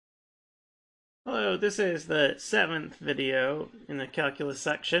Hello, this is the 7th video in the calculus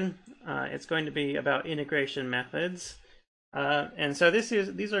section. It's going to be about integration methods. And so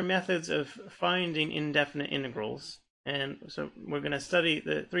these are methods of finding indefinite integrals. And so we're going to study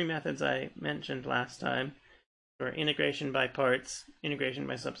the three methods I mentioned last time for integration by parts, integration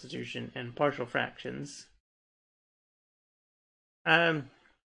by substitution, and partial fractions.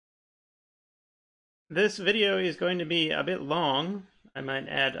 This video is going to be a bit long, I might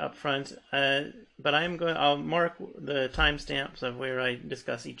add up front, but I'll mark the timestamps of where I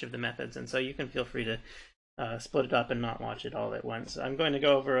discuss each of the methods, and so you can feel free to split it up and not watch it all at once. I'm going to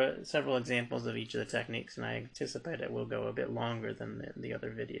go over several examples of each of the techniques, and I anticipate it will go a bit longer than the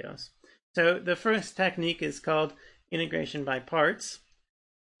other videos. So the first technique is called integration by parts,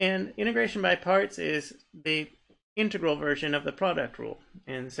 and integration by parts is the integral version of the product rule.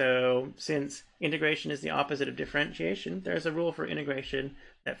 And so since integration is the opposite of differentiation, there's a rule for integration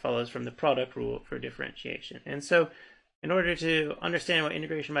that follows from the product rule for differentiation. And so in order to understand what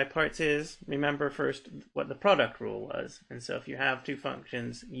integration by parts is, remember first what the product rule was. And so if you have two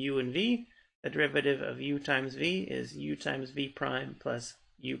functions u and v, the derivative of u times v is u times v prime plus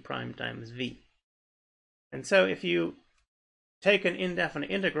u prime times v. And so if you take an indefinite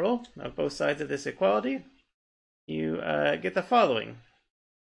integral of both sides of this equality, you get the following,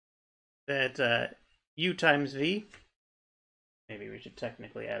 that u times v, maybe we should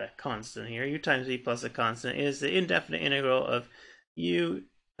technically add a constant here, u times v plus a constant is the indefinite integral of u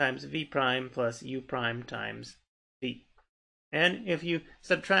times v prime plus u prime times v. And if you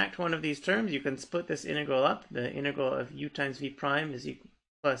subtract one of these terms, you can split this integral up. The integral of u times v prime is equal,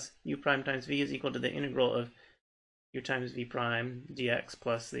 plus u prime times v is equal to the integral of u times v prime dx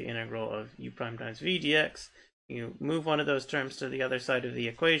plus the integral of u prime times v dx. You move one of those terms to the other side of the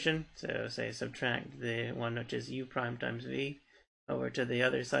equation. So say subtract the one which is u prime times v over to the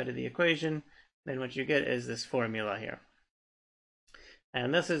other side of the equation. Then what you get is this formula here.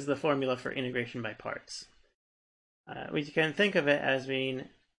 And this is the formula for integration by parts. We can think of it as being,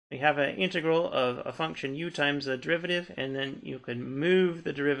 we have an integral of a function u times the derivative, and then you can move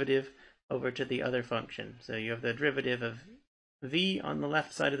the derivative over to the other function. So you have the derivative of v on the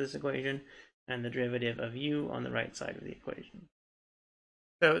left side of this equation, and the derivative of u on the right side of the equation.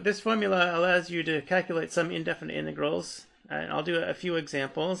 So this formula allows you to calculate some indefinite integrals, and I'll do a few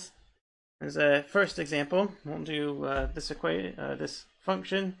examples. As a first example, we'll do this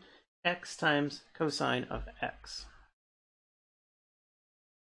function x times cosine of x.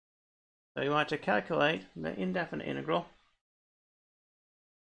 So you want to calculate the indefinite integral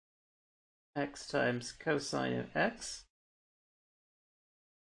x times cosine of x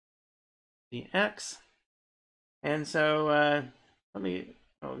dx. And so we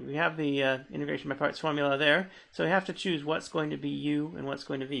have the integration by parts formula there. So we have to choose what's going to be u and what's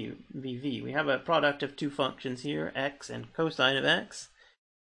going to be v. We have a product of two functions here, x and cosine of x.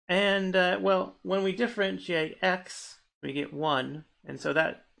 And well, when we differentiate x, we get 1. And so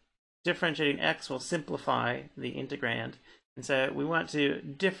that differentiating x will simplify the integrand. And so we want to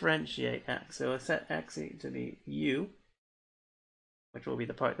differentiate x. So we'll set x to be u, which will be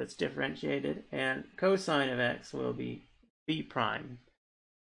the part that's differentiated, and cosine of x will be v prime.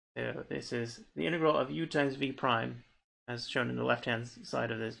 So this is the integral of u times v prime, as shown in the left-hand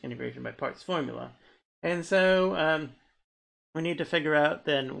side of this integration by parts formula. And so we need to figure out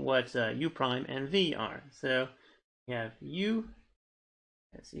then what u prime and v are. So we have u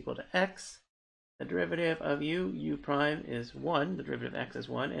is equal to x. The derivative of u prime is 1. The derivative of x is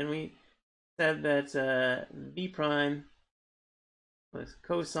 1. And we said that v prime was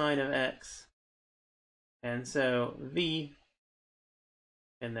cosine of x, and so v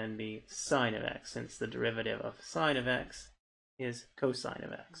can then be sine of x, since the derivative of sine of x is cosine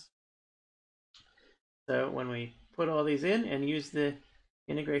of x. So when we put all these in and use the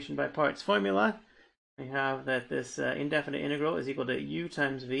integration by parts formula, we have that this indefinite integral is equal to u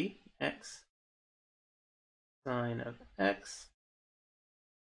times v, x sine of x,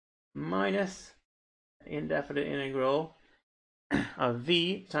 minus indefinite integral of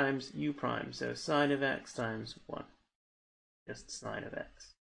v times u prime, so sine of x times 1, just sine of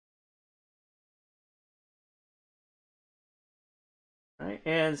x. Right,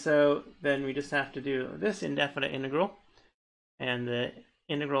 and so then we just have to do this indefinite integral, and the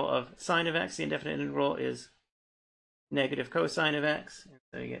integral of sine of x, the indefinite integral is negative cosine of x, and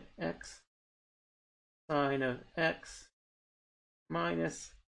so you get x sine of x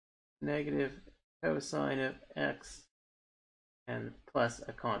minus negative cosine of x, and plus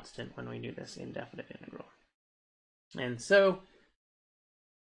a constant when we do this indefinite integral. And so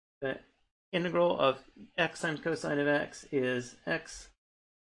the integral of x times cosine of x is x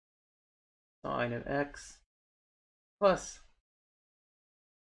sine of x plus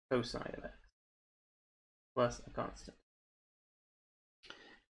cosine of x plus a constant.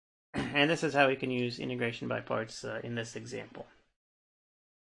 And this is how we can use integration by parts in this example.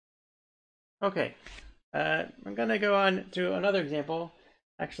 Okay, I'm going to go on to another example.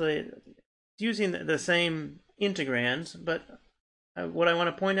 Actually, using the same integrands, but what I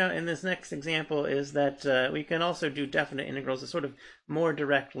want to point out in this next example is that we can also do definite integrals sort of more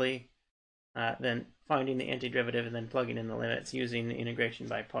directly than finding the antiderivative and then plugging in the limits using the integration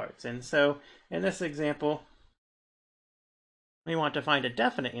by parts. And so in this example, we want to find a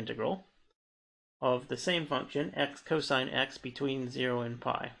definite integral of the same function, x cosine x, between 0 and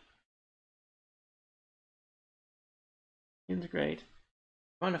pi. Integrate.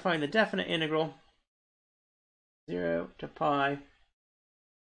 I want to find the definite integral 0 to pi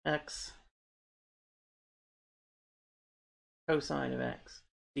x cosine of x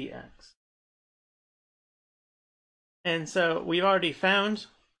dx. And so we've already found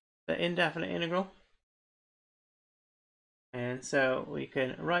the indefinite integral. And so we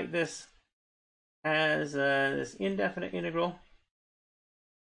can write this as this indefinite integral.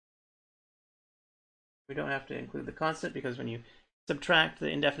 We don't have to include the constant because when you subtract the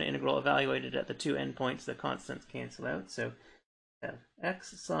indefinite integral evaluated at the two endpoints, the constants cancel out. So we have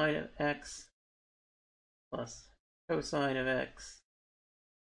x sine of x plus cosine of x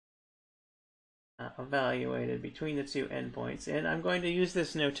evaluated between the two endpoints. And I'm going to use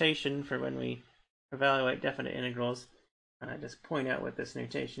this notation for when we evaluate definite integrals. Just point out what this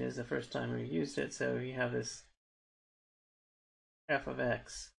notation is the first time we've used it. So you have this f of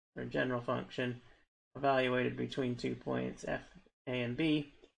x, or general function, evaluated between 2 points f, a, and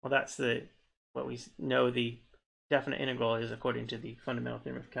b. Well, that's what we know the definite integral is according to the fundamental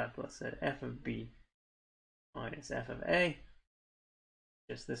theorem of calculus, that f of b minus f of a.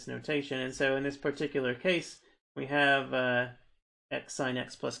 Just this notation. And so in this particular case, we have x sine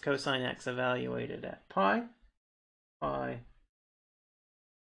x plus cosine x evaluated at pi. Pi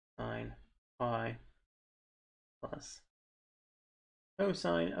sine pi plus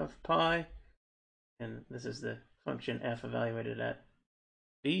cosine of pi, and this is the function f evaluated at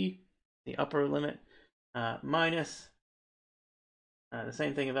b, the upper limit, minus the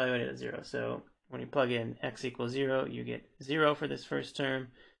same thing evaluated at 0. So when you plug in x equals 0, you get 0 for this first term,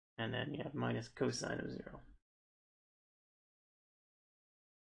 and then you have minus cosine of 0.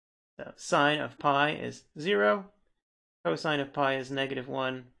 So sine of pi is 0. Cosine of pi is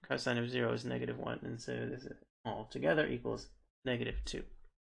 -1, cosine of 0 is -1, and so this is all together equals -2.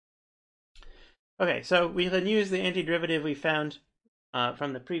 Okay, so we can use the antiderivative we found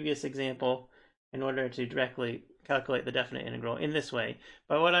from the previous example in order to directly calculate the definite integral in this way.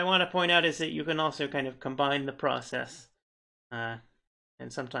 But what I want to point out is that you can also kind of combine the process, and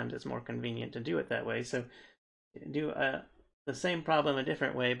sometimes it's more convenient to do it that way. So do the same problem a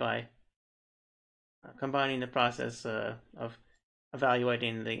different way by combining the process of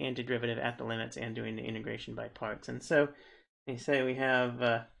evaluating the antiderivative at the limits and doing the integration by parts. And so we say we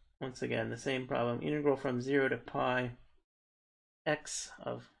have, once again, the same problem, integral from 0 to pi x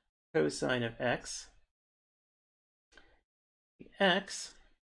of cosine of x dx.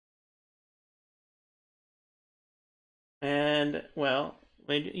 And, well,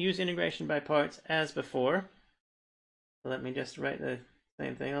 we use integration by parts as before. So let me just write the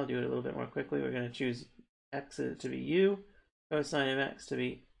same thing. I'll do it a little bit more quickly. We're going to choose x to be u, cosine of x to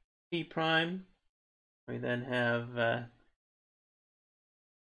be p prime. We then have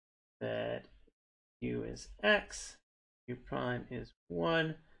that u is x, u prime is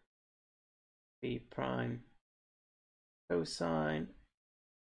 1, p prime cosine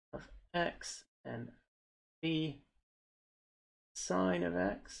of x, and p sine of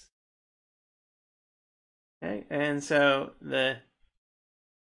x. Okay, and so the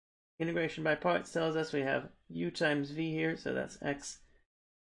integration by parts tells us we have u times v here, so that's x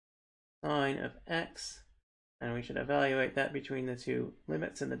sine of x, and we should evaluate that between the two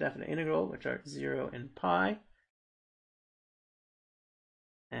limits in the definite integral, which are 0 and pi,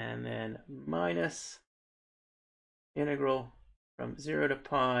 and then minus integral from 0 to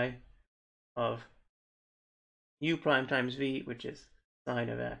pi of u prime times v, which is sine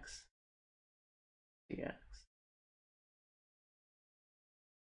of x dx.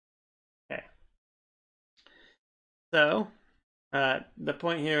 Okay. So the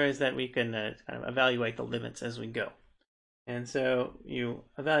point here is that we can kind of evaluate the limits as we go. And so you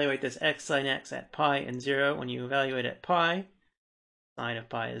evaluate this x sine x at pi and 0. When you evaluate at pi, sine of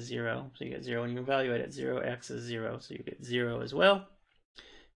pi is 0, so you get 0. When you evaluate at 0, x is 0, so you get 0 as well.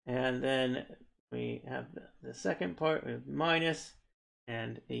 And then we have the second part with minus,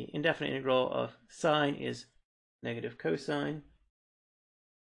 And the indefinite integral of sine is negative cosine.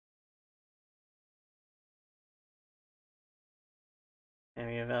 And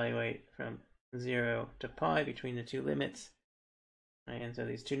we evaluate from 0 to pi between the two limits. And so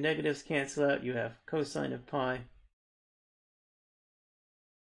these two negatives cancel out. You have cosine of pi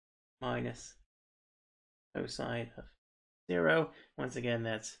minus cosine of 0. Once again,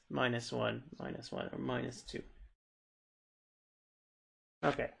 that's -1, -1, or -2.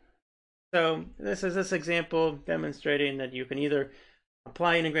 Okay, so this is this example demonstrating that you can either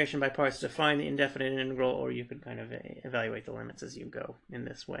apply integration by parts to find the indefinite integral, or you could kind of evaluate the limits as you go in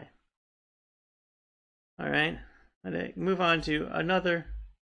this way. All right, let's move on to another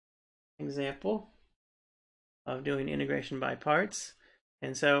example of doing integration by parts.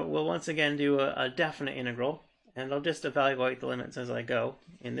 And so we'll once again do a definite integral, and I'll just evaluate the limits as I go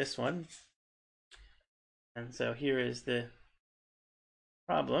in this one. And so here is the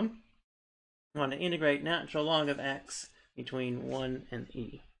problem. I want to integrate natural log of x between 1 and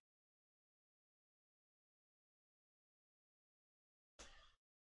e.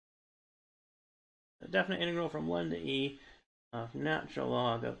 A definite integral from 1 to e of natural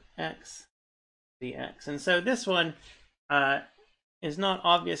log of x dx. And so this one is not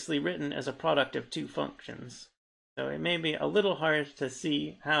obviously written as a product of two functions. So it may be a little hard to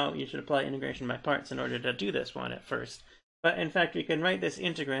see how you should apply integration by parts in order to do this one at first. But in fact, we can write this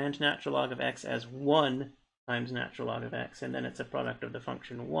integrand, natural log of x, as 1 times natural log of x, and then it's a product of the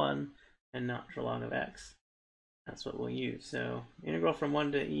function 1 and natural log of x. That's what we'll use. So integral from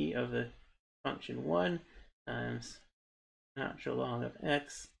 1 to e of the function 1 times natural log of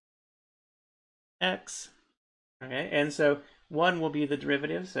x, x. Okay, and so 1 will be the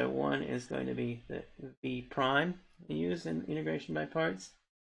derivative, so 1 is going to be the v prime we use in integration by parts,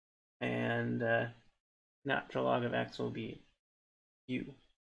 and natural log of x will be u.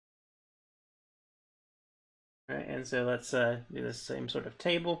 All right, and so let's do the same sort of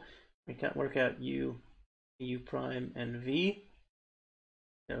table. We can work out u prime, and v.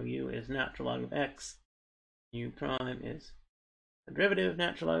 So u is natural log of x, u prime is the derivative of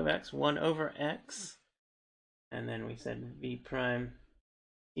natural log of x, 1 over x. And then we said v prime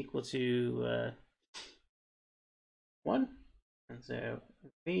equal to 1. And so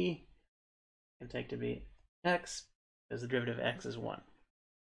v can take to be x, because the derivative of x is 1.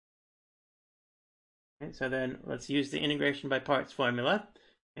 Okay, so then let's use the integration by parts formula.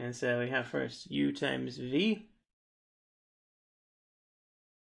 And so we have first u times v.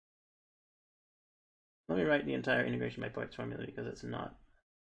 Let me write the entire integration by parts formula because it's not.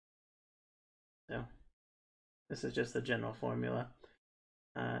 So this is just the general formula.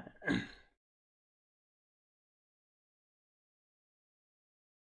 And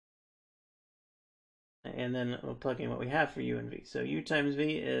then we'll plug in what we have for u and v. So u times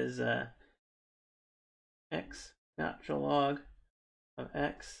v is x natural log of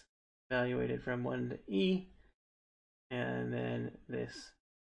x evaluated from 1 to e. And then this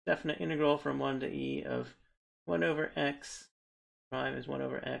definite integral from 1 to e of 1 over x prime is 1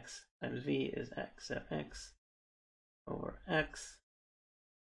 over x times v is x. So x over x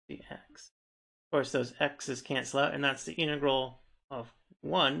dx. Of course, those x's cancel out, and that's the integral of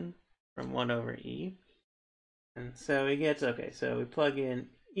 1 from 1 over e. And so we get, okay, so we plug in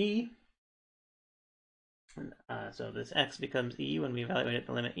e. And, so this x becomes e when we evaluate at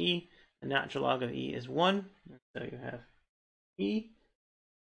the limit e. The natural log of e is 1. So you have e.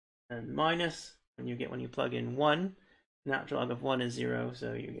 And minus, when you plug in 1. Natural log of 1 is 0,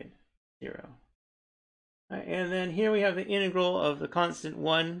 so you get 0. Right, and then here we have the integral of the constant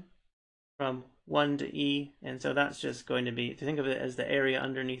 1 from 1 to e, and so that's just going to be, to think of it as the area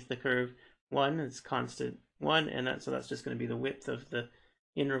underneath the curve 1, it's constant 1, and so that's just going to be the width of the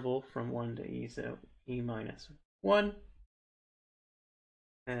interval from 1 to e, so e minus 1.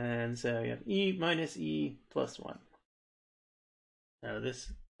 And so you have e minus e plus 1. So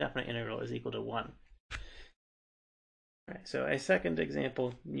this definite integral is equal to 1. All right, so a second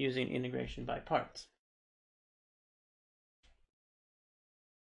example using integration by parts.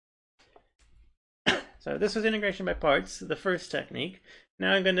 So this was integration by parts, the first technique.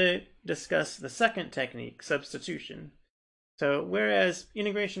 Now I'm going to discuss the second technique, substitution. So whereas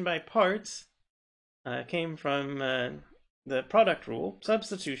integration by parts came from the product rule,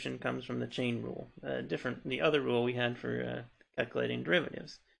 substitution comes from the chain rule, the other rule we had for calculating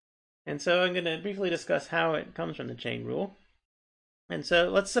derivatives. And so I'm going to briefly discuss how it comes from the chain rule. And so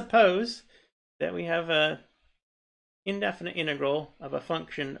let's suppose that we have a indefinite integral of a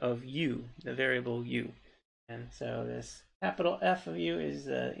function of u, the variable u. And so this capital F of u is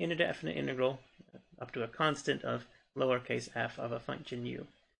the indefinite integral up to a constant of lowercase f of a function u.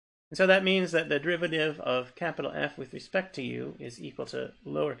 And so that means that the derivative of capital F with respect to u is equal to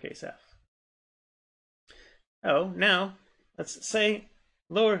lowercase f. Oh, now let's say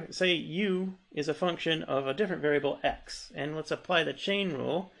u is a function of a different variable x, and let's apply the chain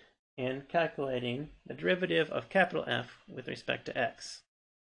rule in calculating the derivative of capital F with respect to x.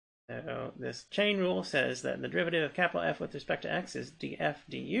 So this chain rule says that the derivative of capital F with respect to x is df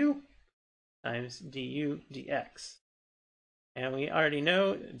du times du dx. And we already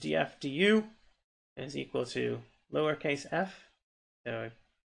know df du is equal to lowercase f. So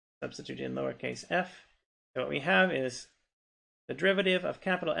substitute in lowercase f. So what we have is the derivative of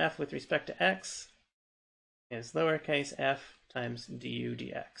capital F with respect to x is lowercase f times du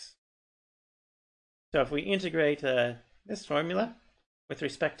dx. So if we integrate this formula with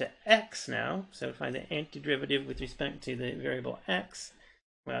respect to x now, so find the antiderivative with respect to the variable x,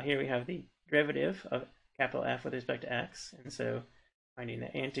 well, here we have the derivative of capital F with respect to x, and so finding the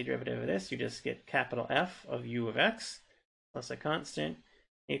antiderivative of this, you just get capital F of u of x plus a constant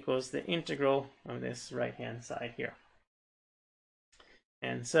equals the integral of this right-hand side here.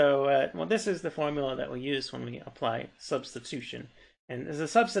 And so, well, this is the formula that we use when we apply substitution. And the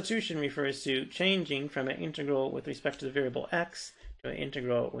substitution refers to changing from an integral with respect to the variable x to an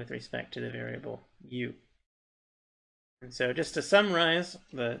integral with respect to the variable u. And so just to summarize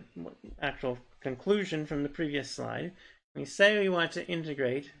the actual conclusion from the previous slide, we say we want to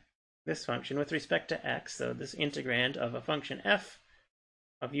integrate this function with respect to x, so this integrand of a function f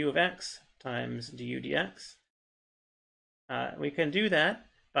of u of x times du dx. We can do that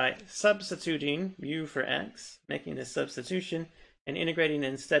by substituting u for x, making this substitution, and integrating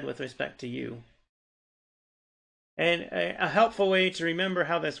instead with respect to u. And a helpful way to remember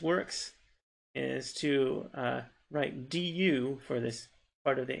how this works is to write du for this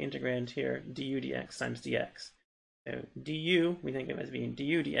part of the integrand here, du dx times dx. So du, we think of as being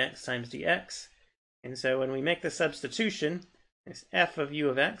du dx times dx. And so when we make the substitution, this f of u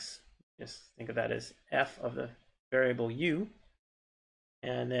of x, just think of that as f of the variable u,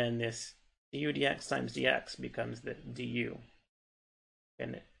 and then this du dx times dx becomes the du.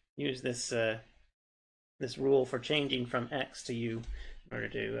 And use this this rule for changing from x to u in order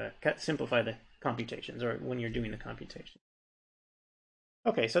to simplify the computations, or when you're doing the computation.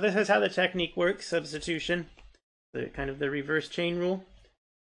 Okay, so this is how the technique works, substitution, the kind of the reverse chain rule.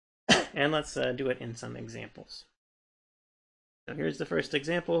 And let's do it in some examples. So here's the first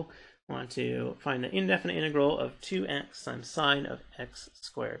example. I want to find the indefinite integral of 2x times sine of x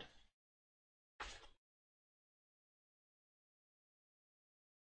squared.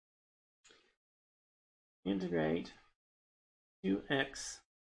 Integrate 2x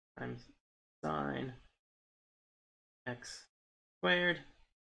times sine x squared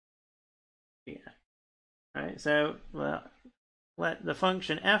dx. All right, so let the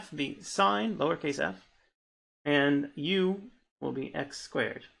function f be sine, lowercase f, and u will be x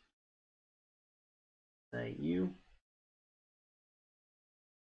squared. Say u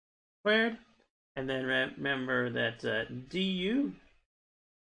squared, and then remember that du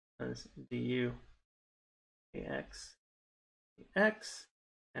is du dx,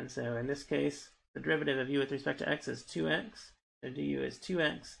 and so in this case, the derivative of u with respect to x is 2x, so du is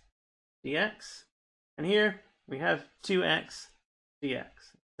 2x dx, and here we have 2x dx.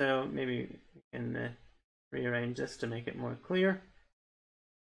 So maybe we can rearrange this to make it more clear.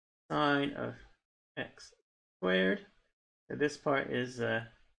 Sine of x squared, so this part is f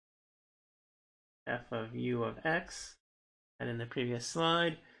of u of x, and in the previous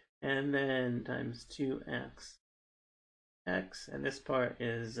slide, and then times 2x x, and this part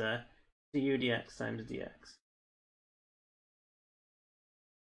is du dx times dx.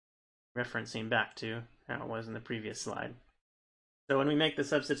 Referencing back to how it was in the previous slide. So when we make the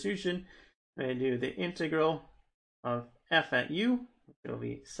substitution, we do the integral of f at u, which will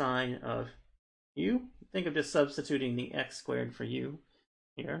be sine of u. Think of just substituting the x squared for u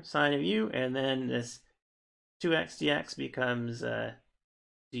here, sine of u, and then this 2x dx becomes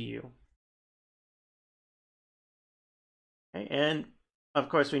du. Okay, and of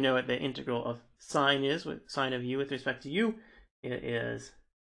course we know what the integral of sine is, with sine of u with respect to u. It is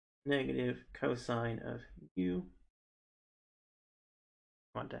negative cosine of u.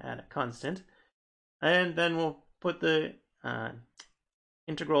 I want to add a constant. And then we'll put the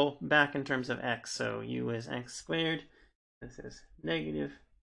integral back in terms of x. So u is x squared. This is negative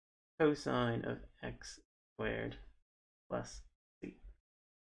cosine of x squared plus c.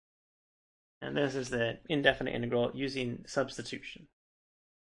 And this is the indefinite integral using substitution.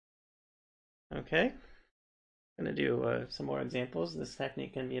 Okay, I'm going to do some more examples. This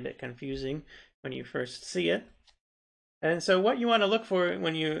technique can be a bit confusing when you first see it. And so what you want to look for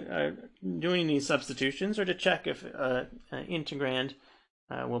when you are doing these substitutions, or to check if an integrand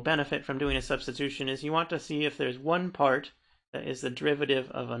will benefit from doing a substitution, is you want to see if there's one part that is the derivative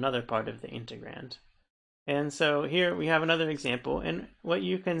of another part of the integrand. And so here we have another example, and what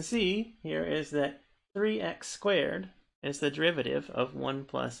you can see here is that 3x squared is the derivative of 1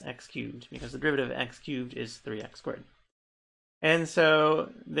 plus x cubed, because the derivative of x cubed is 3x squared. And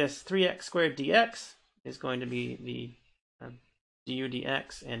so this 3x squared dx is going to be the du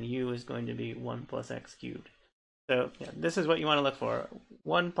dx, and u is going to be 1 plus x cubed. So yeah, this is what you want to look for.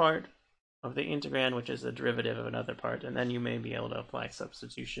 One part of the integrand, which is the derivative of another part, and then you may be able to apply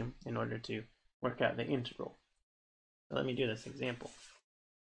substitution in order to work out the integral. So let me do this example.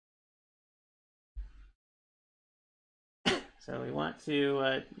 So we want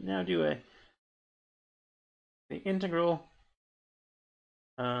to now do the integral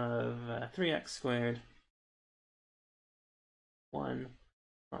of 3x squared 1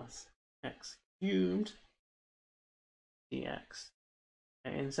 plus x cubed dx.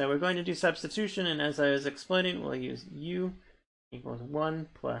 And so we're going to do substitution, and as I was explaining, we'll use u equals 1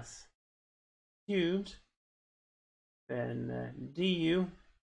 plus cubed, then du,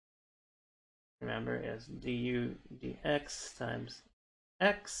 remember, is du dx times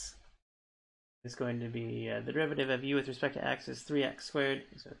x is going to be the derivative of u with respect to x is 3x squared,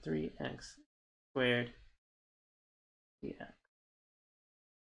 so 3x squared dx.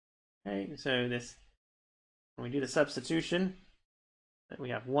 Okay, so this, when we do the substitution,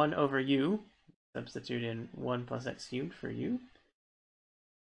 we have 1 over u, substitute in 1 plus x cubed for u,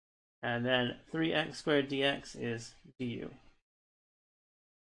 and then 3x squared dx is du.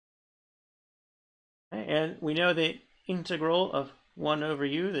 Okay, and we know the integral of 1 over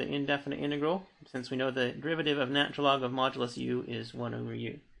u, the indefinite integral, since we know the derivative of natural log of modulus u is 1 over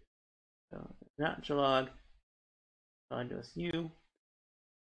u. So natural log modulus u,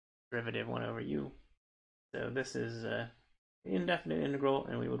 derivative 1 over u. So this is the indefinite integral,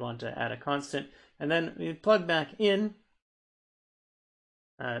 and we would want to add a constant, and then we plug back in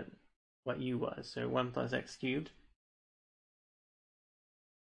what u was, so 1 plus x cubed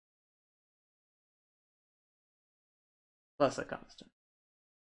plus a constant.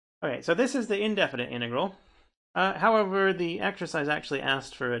 Okay, so this is the indefinite integral. However, the exercise actually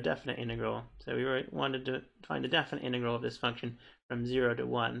asked for a definite integral, so we wanted to find a definite integral of this function from 0 to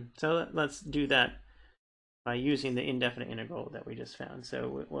 1. So let's do that by using the indefinite integral that we just found.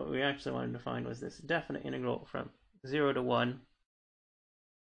 So what we actually wanted to find was this definite integral from 0 to 1,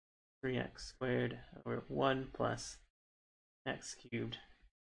 3x squared over 1 plus x cubed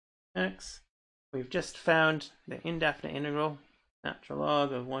x. We've just found the indefinite integral, natural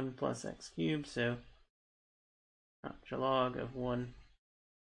log of 1 plus x cubed, so natural log of 1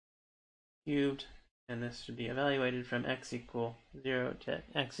 cubed, and this should be evaluated from x equal 0 to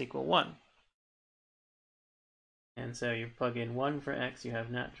x equal 1. And so you plug in 1 for x, you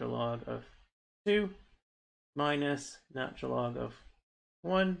have natural log of 2 minus natural log of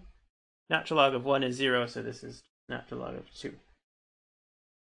 1. Natural log of 1 is 0, so this is natural log of 2.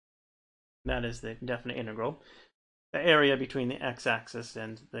 That is the definite integral. The area between the x-axis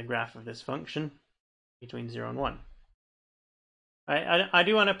and the graph of this function between 0 and 1. I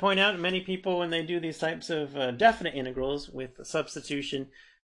do want to point out, many people, when they do these types of definite integrals with substitution,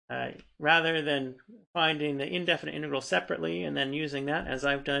 rather than finding the indefinite integral separately and then using that, as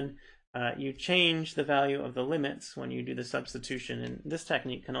I've done, you change the value of the limits when you do the substitution, and this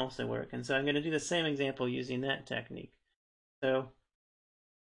technique can also work. And so I'm going to do the same example using that technique. So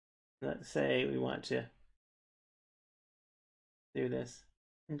let's say we want to do this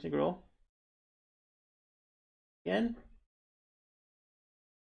integral again.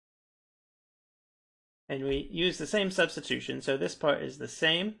 And we use the same substitution, so this part is the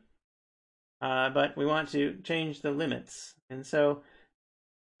same, but we want to change the limits. And so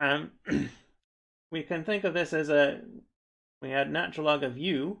we can think of this as we had natural log of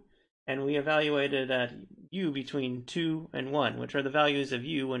u, and we evaluated at u between 2 and 1, which are the values of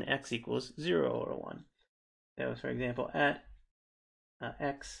u when x equals 0 or 1. So for example, at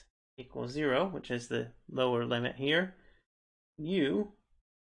x equals 0, which is the lower limit here, u,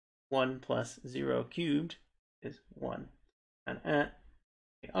 1 plus 0 cubed, is 1. And at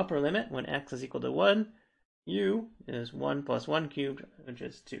the upper limit, when x is equal to 1, u is 1 plus 1 cubed, which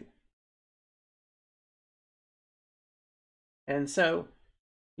is 2. And so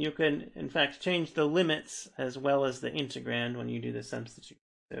you can, in fact, change the limits as well as the integrand when you do the substitution.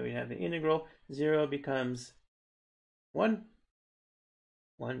 So we have the integral, 0 becomes 1,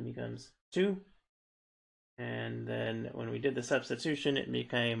 1 becomes 2, and then when we did the substitution, it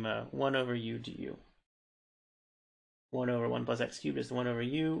became 1 over u du. 1 over 1 plus x cubed is the 1 over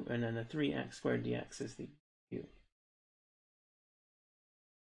u, and then the 3x squared dx is the u.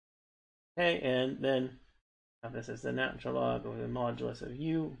 Okay, and then this is the natural log of the modulus of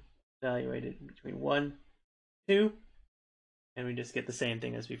u, evaluated between 1, 2, and we just get the same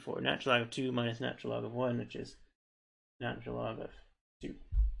thing as before. Natural log of 2 minus natural log of 1, which is natural log of 2.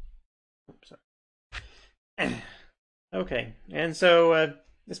 Oops, sorry. Okay, and so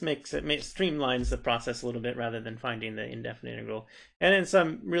this streamlines the process a little bit rather than finding the indefinite integral. And in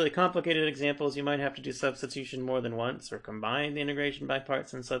some really complicated examples, you might have to do substitution more than once or combine the integration by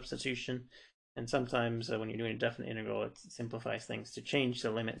parts and substitution. And sometimes when you're doing a definite integral, it simplifies things to change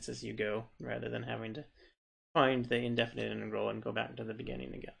the limits as you go rather than having to find the indefinite integral and go back to the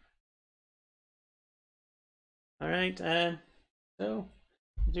beginning again. All right, so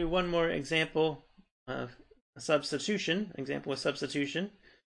do one more example of a substitution. Example with substitution.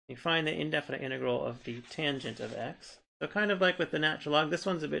 You find the indefinite integral of the tangent of x. So kind of like with the natural log, this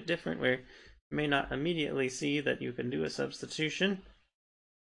one's a bit different where you may not immediately see that you can do a substitution,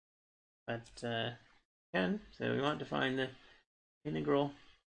 but you can. So we want to find the integral,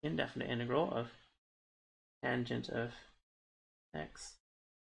 indefinite integral of tangent of x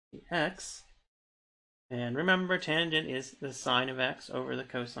dx. And remember, tangent is the sine of x over the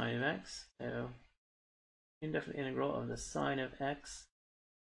cosine of x. So indefinite integral of the sine of x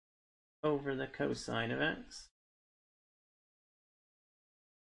over the cosine of x.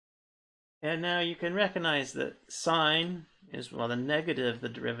 And now you can recognize that sine is, well, the negative, the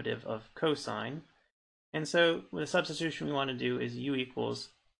derivative of cosine. And so with a substitution we want to do is u equals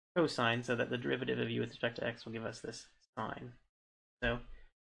cosine, so that the derivative of u with respect to x will give us this sine. So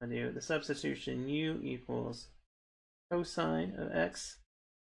I'll do the substitution u equals cosine of x.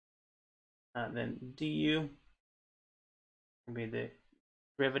 Then du will be the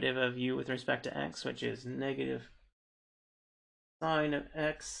derivative of u with respect to x, which is negative sine of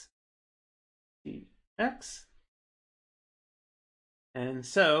x dx. And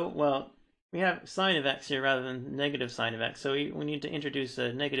so, well, we have sine of x here rather than negative sine of x, so we need to introduce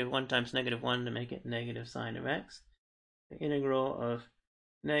a negative 1 times negative 1 to make it negative sine of x. The integral of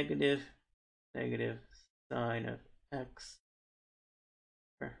negative sine of x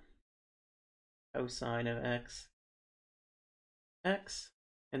or cosine of x,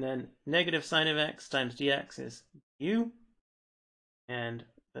 and then negative sine of x times dx is u, and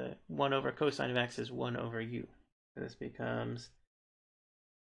the 1 over cosine of x is 1 over u. So this becomes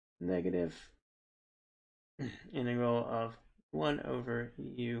negative integral of 1 over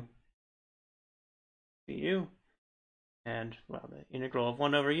u du. And, well, the integral of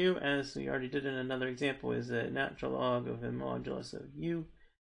 1 over u, as we already did in another example, is the natural log of the modulus of u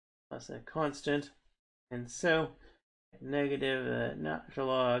plus a constant. And so negative natural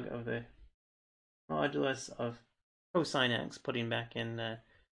log of the modulus of cosine x, putting back in the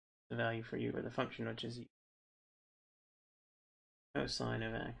value for u, or the function, which is u. Cosine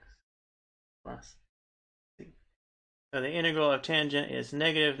of x plus c. So the integral of tangent is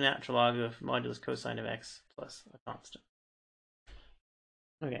negative natural log of modulus cosine of x plus a constant.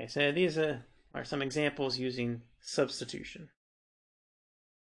 Okay, so these are some examples using substitution.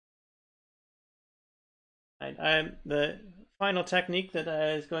 The final technique that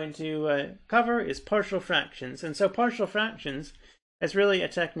I was going to cover is partial fractions. And so partial fractions is really a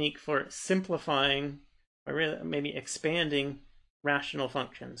technique for simplifying, or really maybe expanding, rational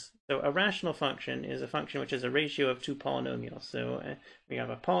functions. So a rational function is a function which is a ratio of two polynomials. So we have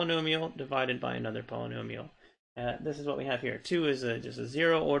a polynomial divided by another polynomial. This is what we have here. 2 is just a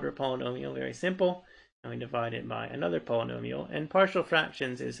 0-order polynomial, very simple, and we divide it by another polynomial. And partial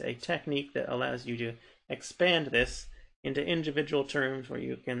fractions is a technique that allows you to expand this into individual terms where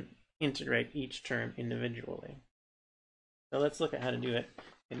you can integrate each term individually. So let's look at how to do it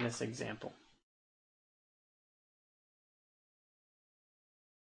in this example.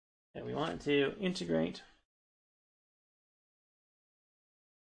 And we want to integrate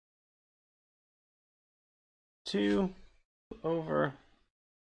two over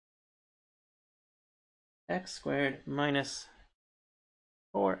x squared minus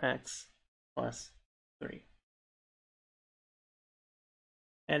 4x plus 3.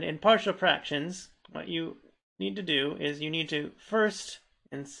 And in partial fractions, what you need to do is you need to first,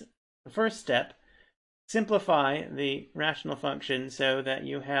 in the first step, simplify the rational function so that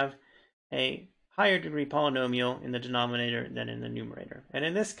you have a higher degree polynomial in the denominator than in the numerator. And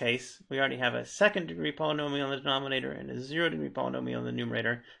in this case, we already have a second degree polynomial in the denominator and a 0 degree polynomial in the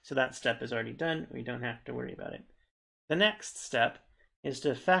numerator, so that step is already done. We don't have to worry about it. The next step is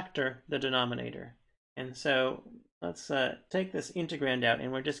to factor the denominator. And so let's take this integrand out,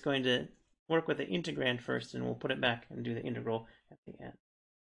 and we're just going to work with the integrand first, and we'll put it back and do the integral at the end.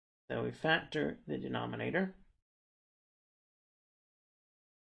 So we factor the denominator.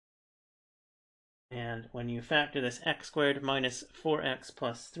 And when you factor this x squared minus 4x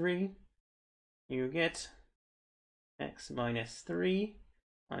plus 3, you get x minus 3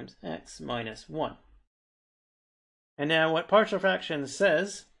 times x minus 1. And now what partial fraction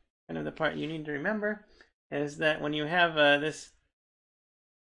says, kind of the part you need to remember, is that when you have this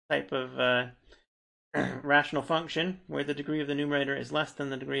type of rational function where the degree of the numerator is less than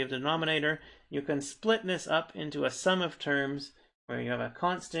the degree of the denominator, you can split this up into a sum of terms where you have a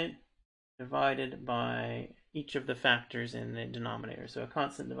constant divided by each of the factors in the denominator. So a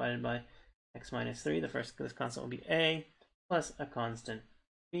constant divided by x minus 3, the first constant will be a, plus a constant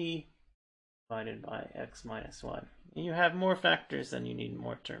b divided by x minus 1. You have more factors than you need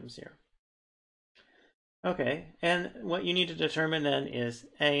more terms here. Okay, and what you need to determine then is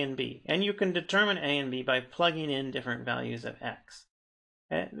a and b. And you can determine a and b by plugging in different values of x.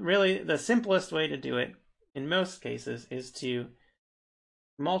 Really, the simplest way to do it, in most cases, is to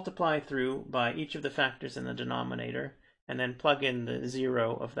multiply through by each of the factors in the denominator, and then plug in the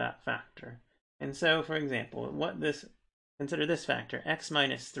 0 of that factor. And so, for example, consider this factor, x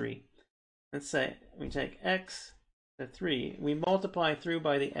minus 3. Let's say we take x to 3. We multiply through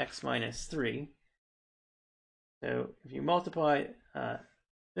by the x minus 3. So if you multiply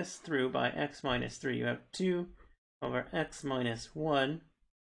this through by x minus 3, you have 2 over x minus 1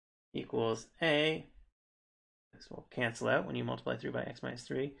 equals a. This will cancel out when you multiply through by x minus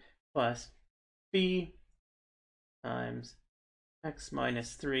 3, plus b times x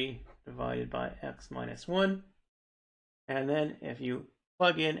minus 3 divided by x minus 1. And then if you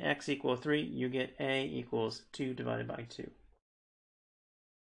plug in x equals 3, you get a equals 2 divided by 2.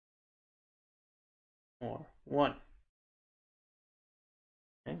 Or 1.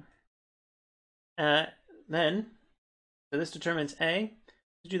 Okay. So this determines a.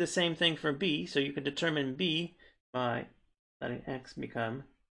 To do the same thing for b, so you could determine b by letting x become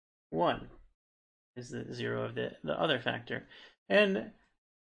 1, is the 0 of the other factor. And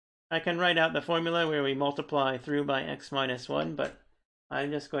I can write out the formula where we multiply through by x minus 1, but I'm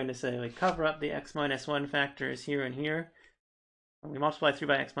just going to say we cover up the x minus 1 factors here and here. When we multiply through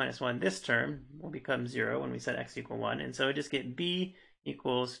by x minus 1, this term will become 0 when we set x equal 1. And so I just get b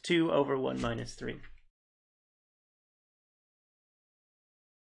equals 2 over 1 minus 3.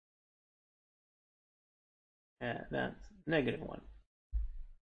 That's negative 1.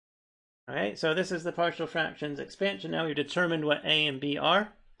 All right, so this is the partial fractions expansion. Now we've determined what a and b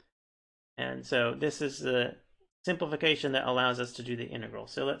are. And so this is the simplification that allows us to do the integral.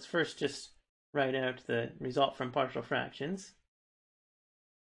 So let's first just write out the result from partial fractions.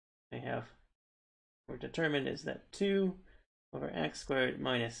 We're determined is that 2 over x squared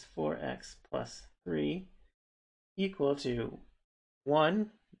minus 4x plus 3 equal to 1.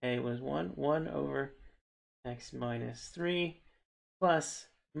 A was 1 over x minus 3 plus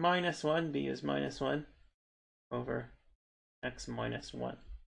minus 1, b is minus 1, over x minus 1.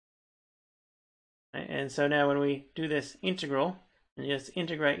 And so now when we do this integral, and just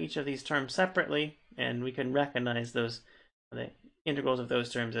integrate each of these terms separately, and we can recognize the integrals of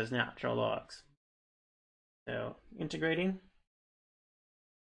those terms as natural logs. So integrating.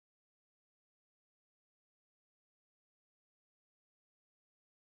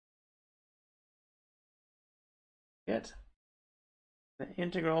 Get the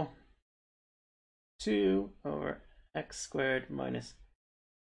integral 2 over x squared minus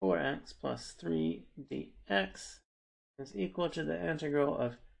 4x plus 3 dx is equal to the integral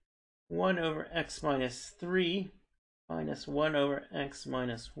of 1 over x minus 3 minus 1 over x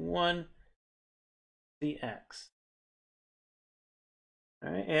minus 1 dx.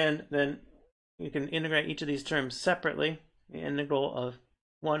 All right, and then you can integrate each of these terms separately. The integral of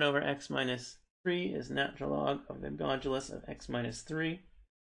 1 over x minus 3 is natural log of the modulus of x minus 3.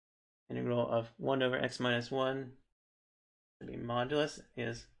 Integral of 1 over x minus 1, to be modulus,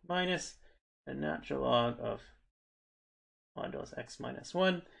 is minus the natural log of modulus x minus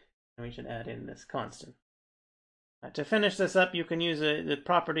 1. And we should add in this constant. To finish this up, you can use the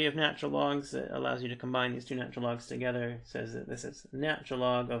property of natural logs that allows you to combine these two natural logs together. It says that this is natural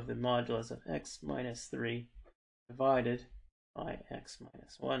log of the modulus of x minus 3 divided by x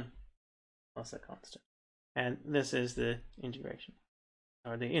minus 1 plus a constant. And this is the integration,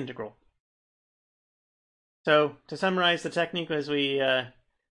 or the integral. So to summarize the technique, as we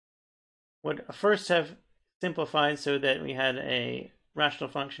would first have simplified so that we had a rational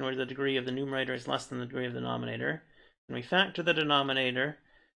function where the degree of the numerator is less than the degree of the denominator. And we factor the denominator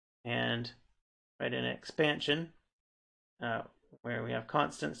and write an expansion where we have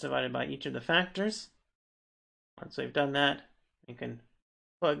constants divided by each of the factors. Once we've done that, we can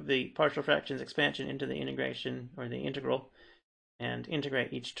plug the partial fractions expansion into the integration or the integral and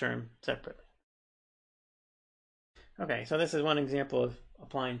integrate each term separately. Okay, so this is one example of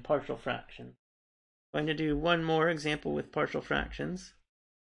applying partial fractions. I'm going to do one more example with partial fractions.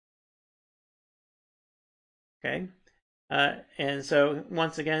 Okay, and so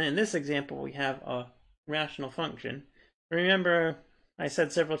once again, in this example, we have a rational function. Remember, I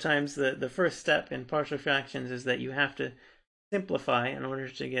said several times that the first step in partial fractions is that you have to simplify in order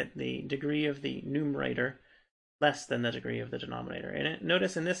to get the degree of the numerator less than the degree of the denominator. And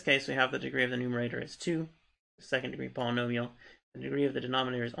notice in this case, we have the degree of the numerator is 2, the second degree polynomial. The degree of the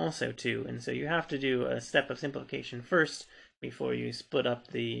denominator is also 2, and so you have to do a step of simplification first before you split up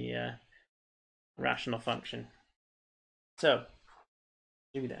the rational function. So,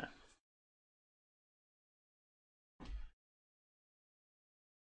 do that.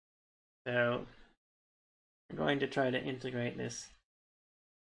 So, we're going to try to integrate this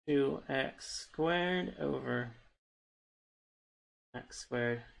 2x squared over x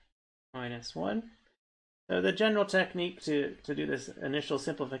squared minus 1. So the general technique to do this initial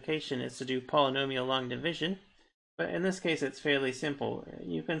simplification is to do polynomial long division. But in this case, it's fairly simple.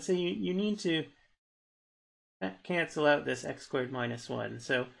 You can see you need to cancel out this x squared minus 1.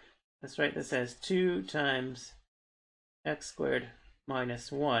 So let's write this as 2 times x squared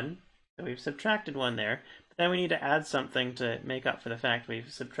minus 1. So we've subtracted 1 there. But then we need to add something to make up for the fact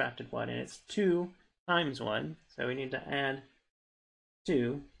we've subtracted 1. And it's 2 times 1. So we need to add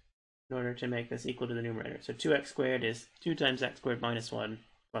 2 in order to make this equal to the numerator. So 2x squared is 2 times x squared minus 1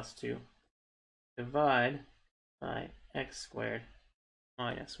 plus 2. Divide by x squared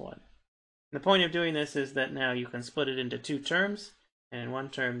minus 1. And the point of doing this is that now you can split it into 2 terms, and in one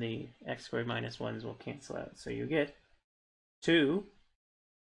term the x squared minus 1s will cancel out. So you get 2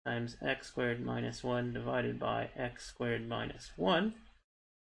 times x squared minus 1 divided by x squared minus 1,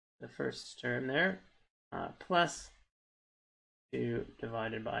 the first term there, plus 2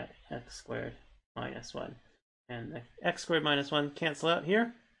 divided by x squared minus 1. And the x squared minus 1 cancel out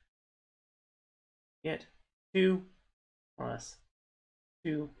here. Get 2 plus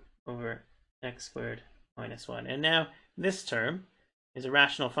 2 over x squared minus 1. And now this term is a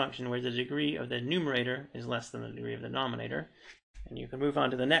rational function where the degree of the numerator is less than the degree of the denominator. And you can move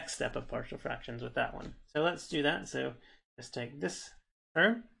on to the next step of partial fractions with that one. So let's do that. So just take this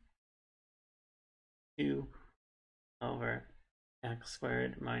term, 2 over x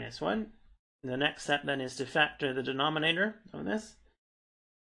squared minus 1. The next step then is to factor the denominator of this.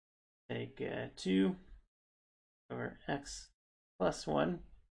 Take 2 over x plus 1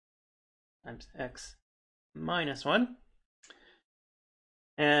 times x minus 1.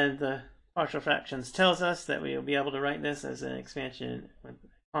 And the partial fractions tells us that we will be able to write this as an expansion with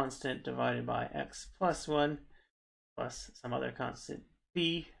a constant divided by x plus 1 plus some other constant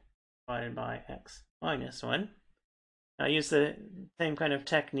b divided by x minus 1. I use the same kind of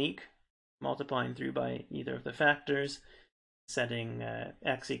technique, multiplying through by either of the factors, setting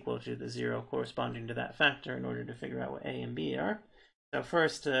x equal to the 0 corresponding to that factor in order to figure out what a and b are. So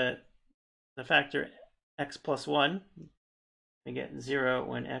first, the factor x plus 1, we get 0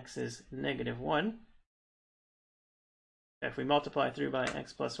 when x is negative 1. If we multiply through by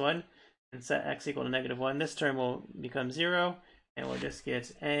x plus 1 and set x equal to negative 1, this term will become 0, and we'll just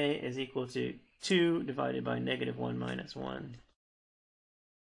get a is equal to 2 divided by negative 1 minus 1.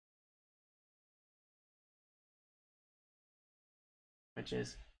 Which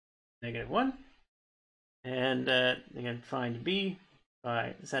is negative 1. And again, find b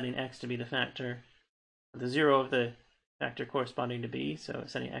by setting x to be the factor, the 0 of the factor corresponding to b, so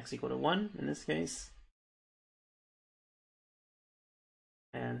setting x equal to 1 in this case.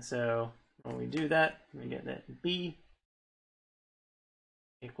 And so when we do that, we get that b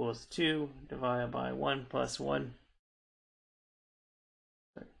equals 2 divided by 1 plus 1,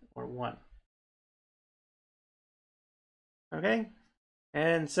 or 1. Okay,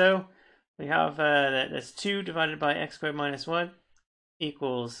 and so we have that that's 2 divided by x squared minus 1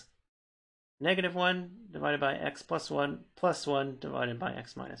 equals negative 1 divided by x plus 1 divided by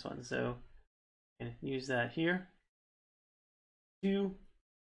x minus 1. So we can use that here. 2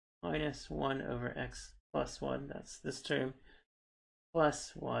 minus 1 over x plus 1, that's this term,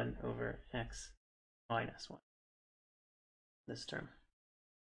 plus 1 over x minus 1, this term.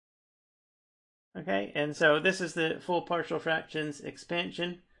 Okay, and so this is the full partial fractions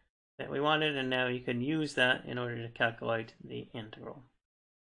expansion that we wanted, and now you can use that in order to calculate the integral.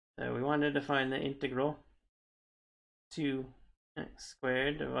 So we wanted to find the integral 2x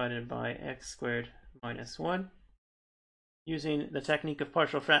squared divided by x squared minus 1 using the technique of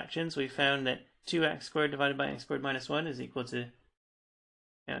partial fractions, we found that 2x squared divided by x squared minus 1 is equal to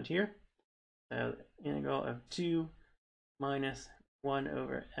down here. So integral of 2 minus 1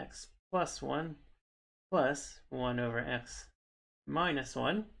 over x plus 1 plus 1 over x minus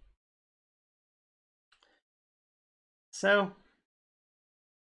 1. So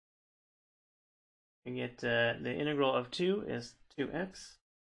we get the integral of 2 is 2x.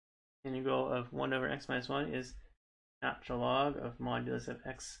 Integral of 1 over x minus 1 is natural log of modulus of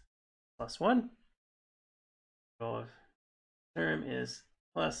x plus 1. Integral of term is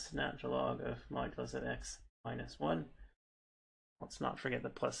plus natural log of modulus of x minus 1. Let's not forget the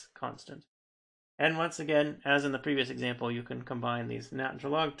plus constant. And once again, as in the previous example, you can combine these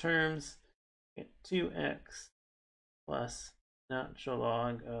natural log terms. Get 2x plus natural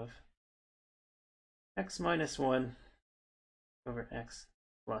log of x minus 1 over x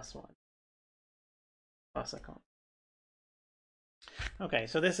plus 1 plus a constant. Okay,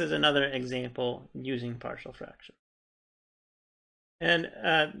 so this is another example using partial fraction. And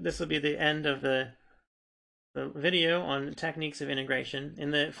this will be the end of the video on techniques of integration.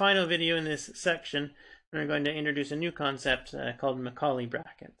 In the final video in this section, we're going to introduce a new concept called Macaulay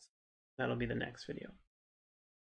brackets. That'll be the next video.